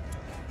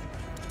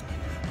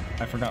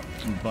 I forgot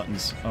some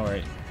buttons.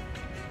 Alright.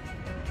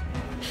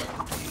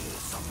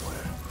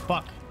 Somewhere.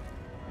 Fuck.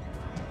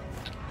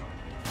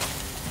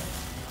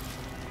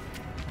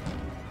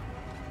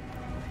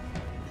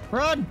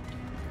 Run!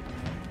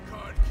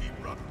 Can't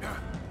keep running.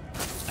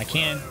 I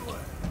can,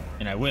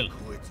 and I will.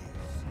 Who it is.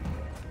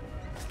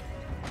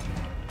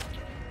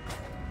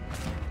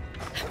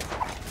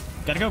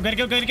 Gotta go, gotta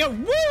go, gotta go!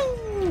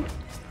 Woo!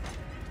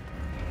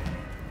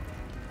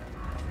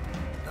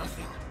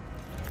 Nothing.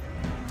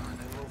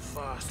 They move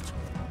fast.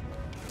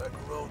 Like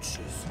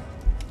roaches.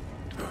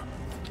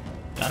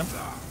 Got him.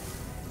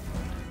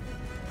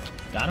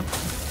 Got him.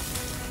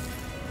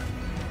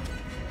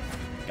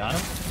 Got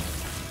him.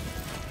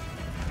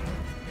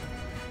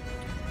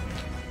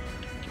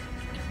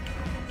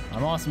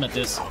 I'm awesome at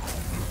this.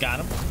 Got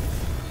him.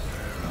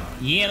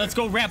 Yeah, let's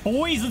go, rat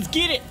boys. Let's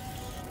get it.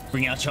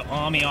 Bring out your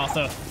army,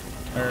 Arthur.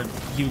 Or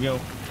Hugo.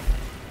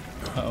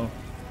 Uh-oh.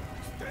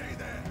 Stay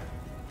there.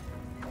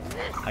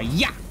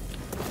 Hi-ya!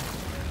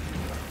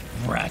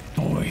 Rat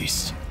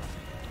boys.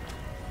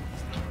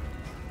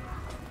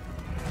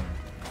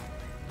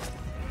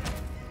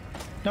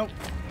 Nope.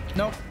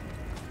 Nope.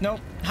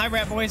 Nope. Hi,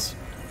 rat boys.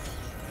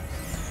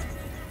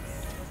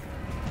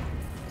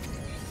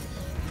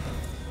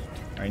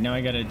 Alright, now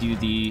I gotta do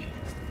the...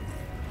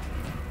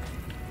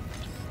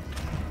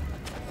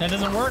 That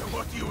doesn't work?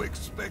 What do you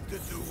expect to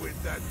do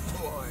with that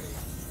toy?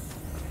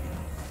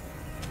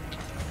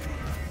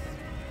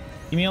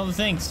 Give me all the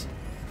things.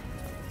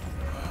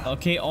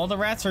 Okay, all the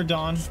rats are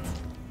gone.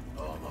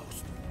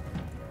 Almost.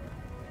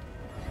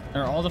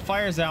 Or all the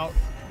fire's out.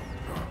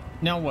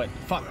 Now what?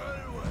 Fuck.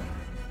 Anyway,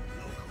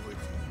 look who it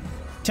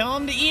is. Tell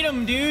him to eat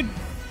him, dude.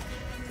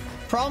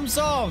 Problem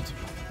solved.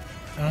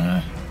 Do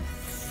I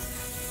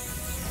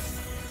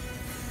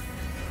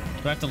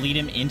have to lead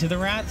him into the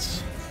rats?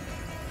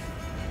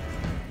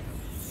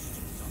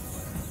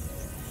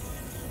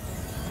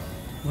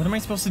 What am I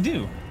supposed to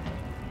do?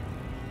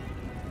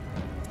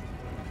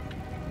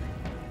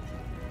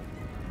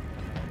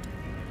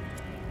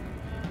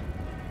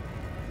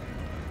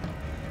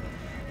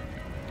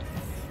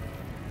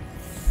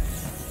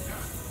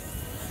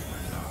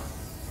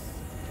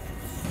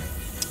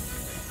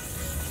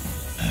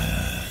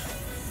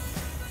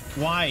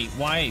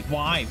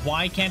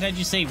 Why can't I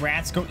just say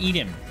rats go eat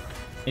him?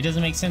 It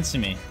doesn't make sense to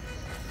me.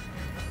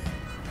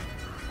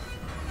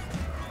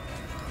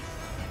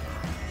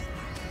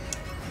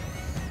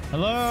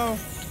 Hello?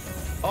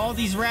 All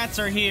these rats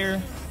are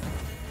here.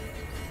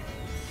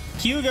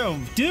 Hugo,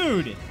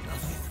 dude!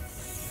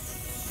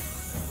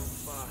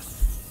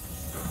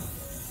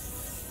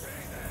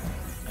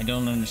 I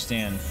don't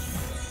understand.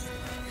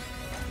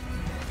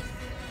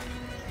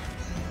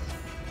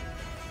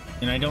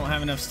 And I don't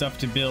have enough stuff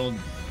to build.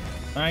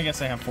 I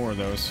guess I have 4 of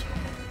those.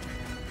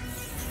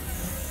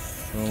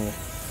 Oh.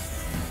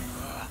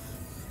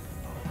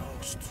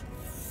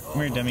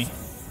 Come here, dummy.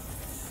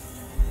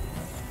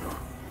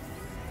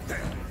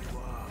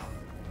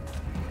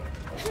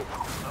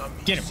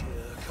 Get him.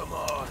 Come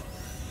on.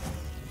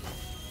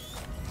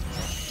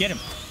 Get him.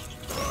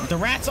 The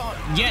rat's on.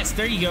 Yes,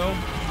 there you go.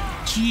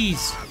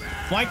 Jeez.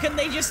 Why couldn't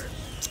they just...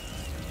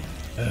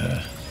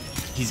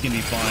 He's gonna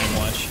be fine,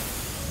 watch.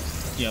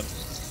 Yep.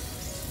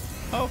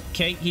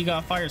 Okay, he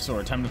got a fire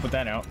sword. Time to put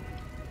that out.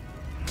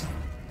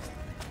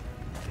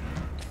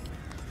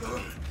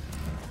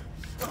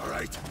 All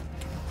right.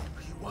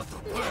 You want to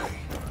play?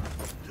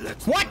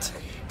 Let's What?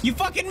 play. You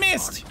fucking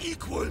missed!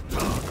 Equal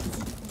terms.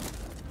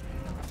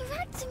 The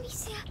rats,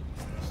 Amicia.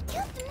 He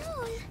killed them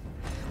all.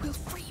 We'll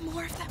free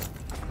more of them.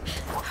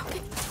 How can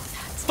you do that?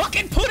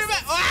 Fucking put him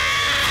out!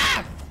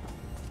 Ah!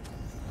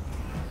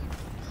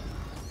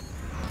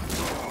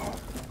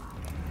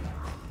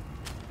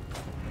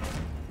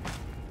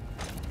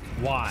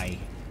 Why?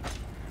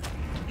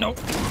 Nope.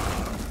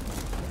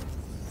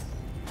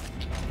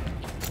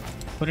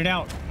 Put it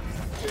out.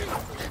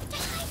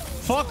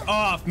 Fuck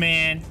off,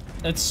 man.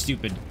 That's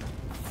stupid.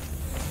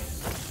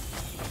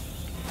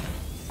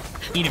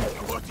 Eat him.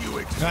 What do you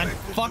God expect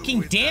to fucking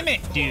do with damn that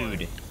it, toy?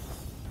 dude.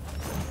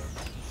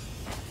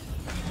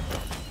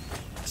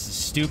 This is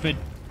stupid.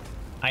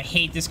 I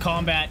hate this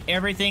combat.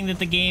 Everything that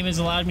the game has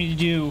allowed me to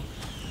do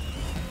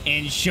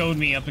and showed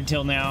me up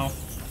until now,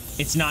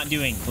 it's not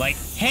doing. Like,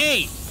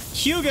 hey,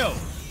 Hugo,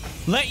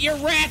 let your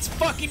rats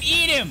fucking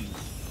eat him.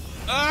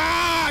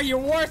 Ah, you're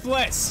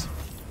worthless.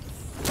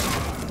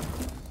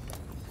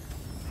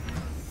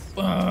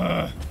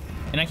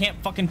 And I can't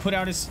fucking put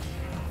out his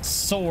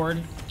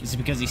sword. Is it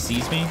because he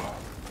sees me?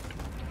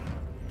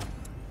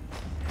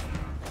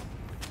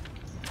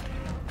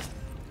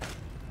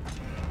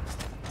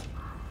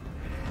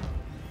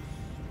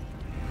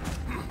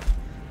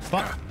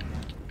 Fuck.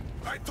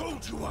 I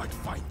told you I'd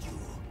find you.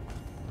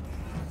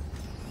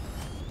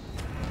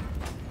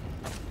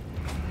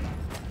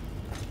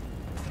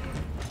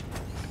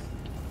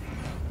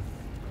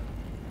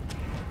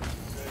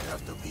 They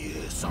have to be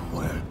here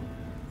somewhere.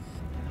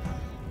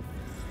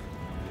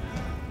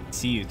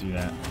 See you through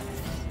that.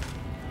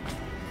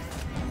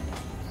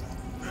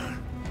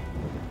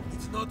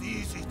 It's not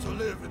easy to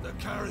live in the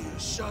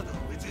carrier's shadow,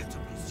 is it,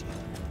 Amicia?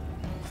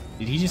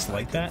 Did he just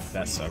like that?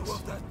 That Free you sucks.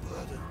 of that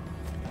burden.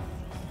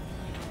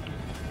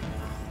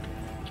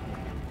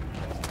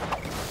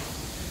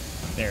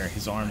 There,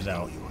 his arm's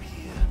out. You're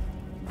here.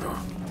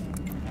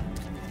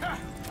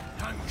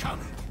 I'm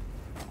coming.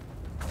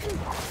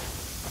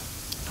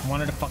 I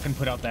wanted to fucking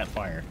put out that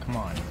fire. Come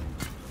on.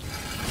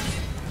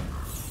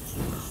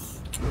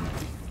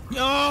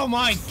 Oh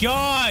my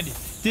god!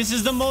 This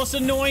is the most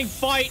annoying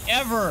fight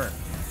ever!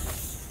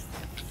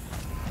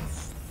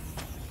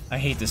 I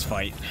hate this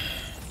fight.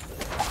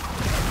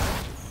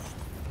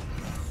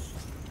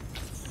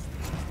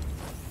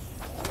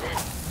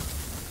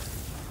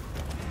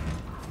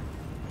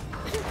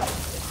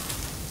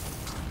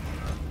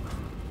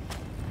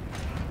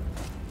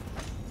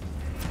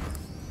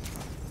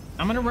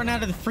 I'm gonna run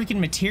out of the freaking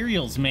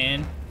materials,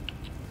 man.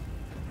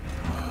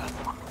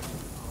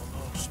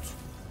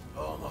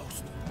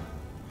 Almost.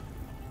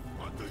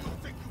 What do you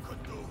think you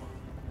could do?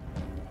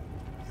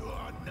 You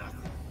are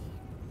nothing.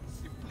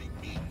 Simply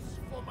means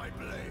for my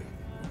blade.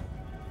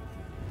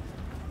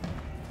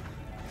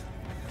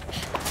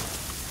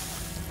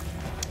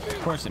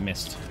 Of course it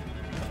missed.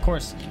 Of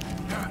course.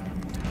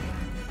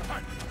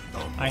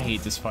 I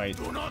hate this fight.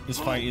 This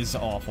fight is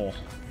awful.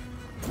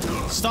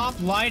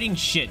 Stop lighting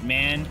shit,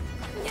 man.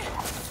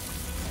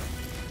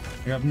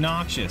 You're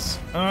obnoxious.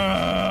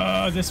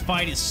 This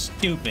fight is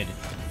stupid.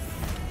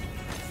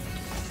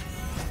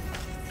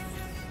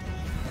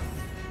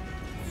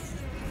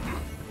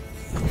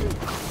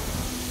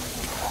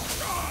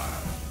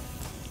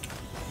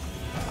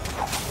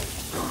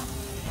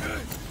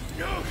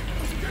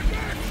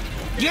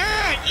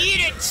 Yeah, eat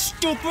it,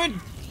 stupid!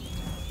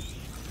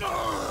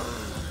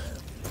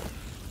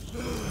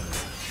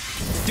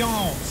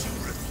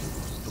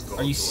 don't!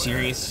 Are you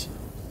serious?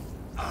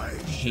 I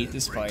hate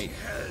this fight.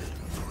 hell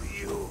for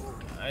you.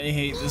 I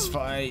hate this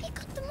fight. He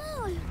got them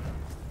all.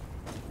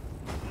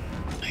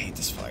 I hate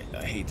this fight.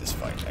 I hate this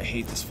fight. I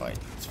hate this fight.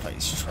 This fight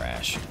is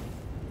trash.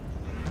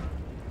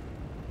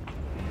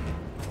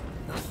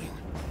 Nothing.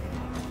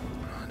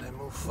 They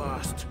move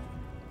fast.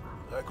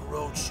 Like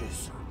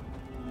roaches.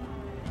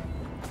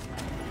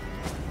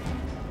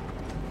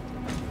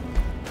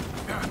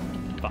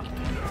 Fuck.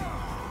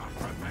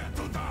 Prepare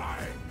to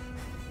die.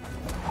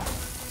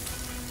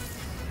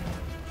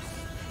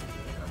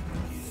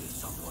 Here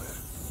somewhere.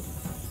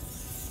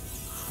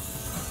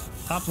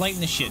 Stop lighting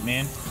this shit,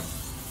 man.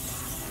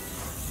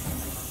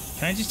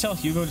 Can I just tell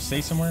Hugo to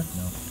stay somewhere?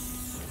 No.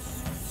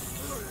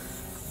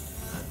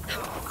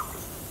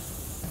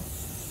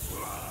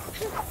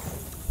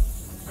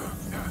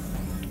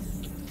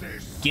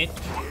 Get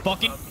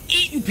fucking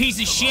eaten, piece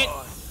of shit!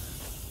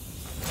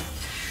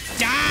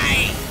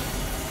 Die!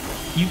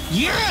 You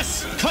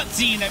yes!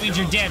 Cutscene, that means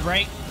you're dead,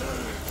 right?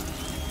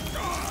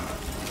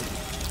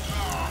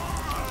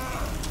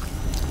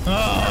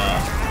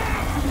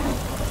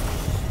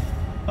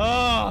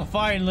 Oh,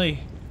 finally.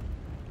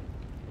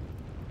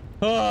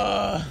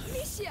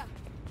 Alicia!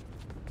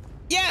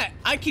 Yeah,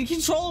 I can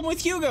control him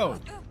with Hugo.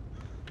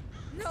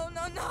 No,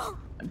 no, no!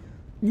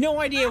 No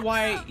idea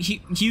why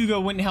Hugo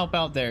wouldn't help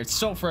out there. It's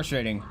so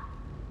frustrating.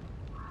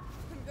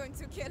 I'm going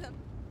to kill him.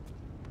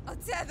 I'll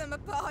tear them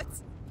apart.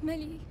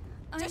 Melly,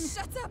 just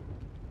shut up,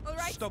 all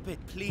right? Stop it,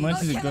 please. I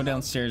wanted to kill go him all.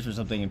 downstairs for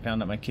something and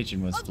found out my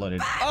kitchen was flooded.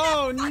 Banner,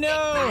 Oh fucking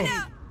no!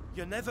 banner!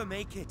 You'll never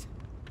make it.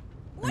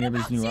 What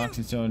Neighbors about new you? rocks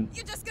and stone.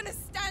 You're just gonna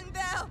stand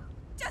there.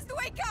 Just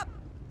wake up.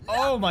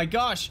 Oh my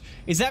gosh!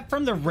 Is that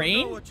from the I know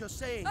rain? what you're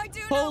saying. I do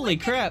know Holy we're getting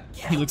crap!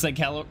 He killed. looks like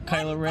Kylo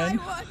One Ren.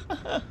 by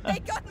one. They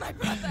got my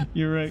brother.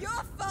 You're right. Your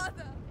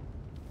father.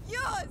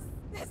 Yours.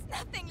 There's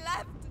nothing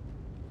left.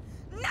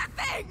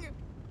 Nothing.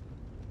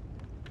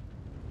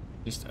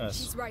 Just us.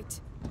 She's right.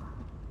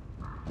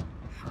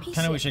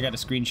 Kind of wish I got a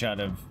screenshot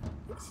of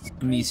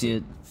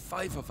Amicia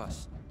 5 of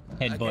us.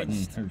 headbutting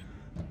Against- her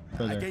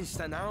brother. Against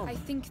an arm. I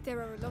think there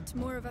are a lot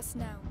more of us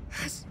now.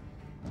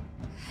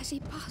 Has he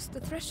passed the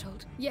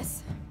threshold?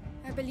 Yes,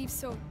 I believe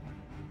so.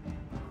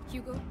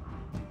 Hugo,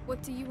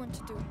 what do you want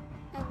to do?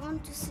 I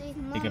want to save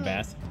Mommy. Take a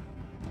bath.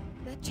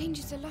 That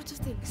changes a lot of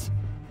things.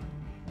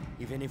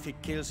 Even if it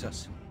kills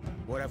us,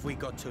 what have we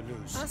got to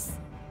lose? Us?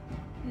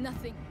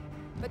 Nothing.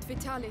 But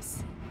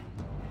Vitalis.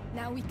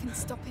 Now we can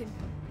stop him.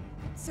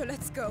 So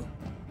let's go.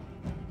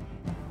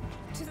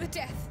 To the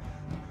death.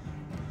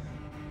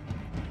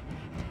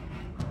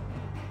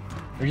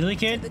 Really,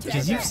 kid? To the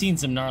Because death. you've seen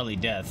some gnarly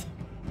death.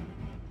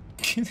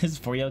 This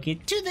 4-year-old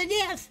kid. To the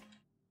death!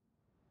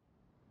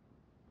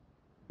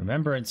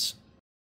 Remembrance.